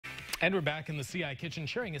And we're back in the CI kitchen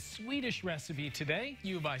sharing a Swedish recipe today.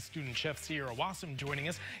 U of I student chef Sierra Wasem joining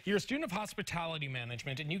us. You're a student of hospitality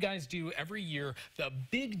management, and you guys do every year the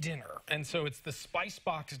big dinner. And so it's the Spice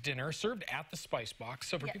Box dinner served at the Spice Box.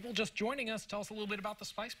 So for people just joining us, tell us a little bit about the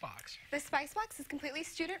Spice Box. The Spice Box is completely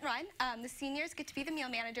student run. The seniors get to be the meal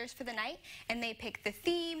managers for the night, and they pick the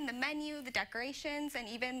theme, the menu, the decorations, and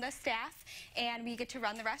even the staff, and we get to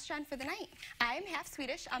run the restaurant for the night. I'm half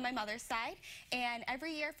Swedish on my mother's side, and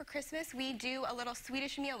every year for Christmas we do a little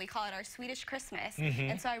Swedish meal. We call it our Swedish Christmas.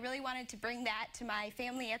 And so I really wanted to bring that to my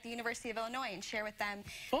family at the University of Illinois and share with them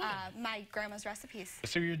my grandma's recipes.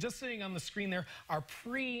 So you're just seeing on the screen there our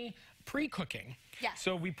pre-cooking. Yes.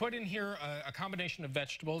 So we put in here a combination of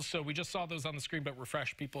vegetables. So we just saw those on the screen, but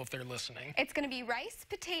refresh people if they're listening. It's going to be rice,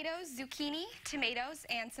 potatoes, zucchini, tomatoes,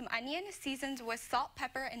 and some onion, seasoned with salt,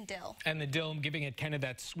 pepper, and dill. And the dill giving it kind of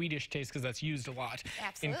that Swedish taste because that's used a lot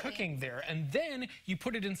in cooking there. And then you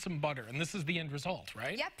put it in some butter, and this is the end result,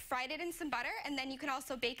 right? Yep, fried it in some butter, and then you can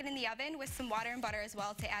also bake it in the oven with some water and butter as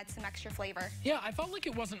well to add some extra flavor. Yeah, I felt like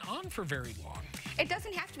it wasn't on for very long. It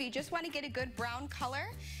doesn't have to be. You just want to get a good brown color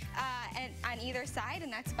and on either side,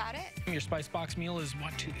 and that's about it. Your Spice Box meal is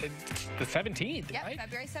what, the 17th, yep, right?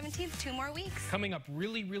 February 17th, 2 more weeks. Coming up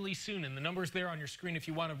really, really soon, and the number's there on your screen if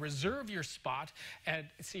you want to reserve your spot at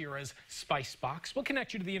Sierra's Spice Box. We'll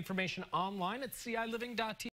connect you to the information online at ciliving.tv.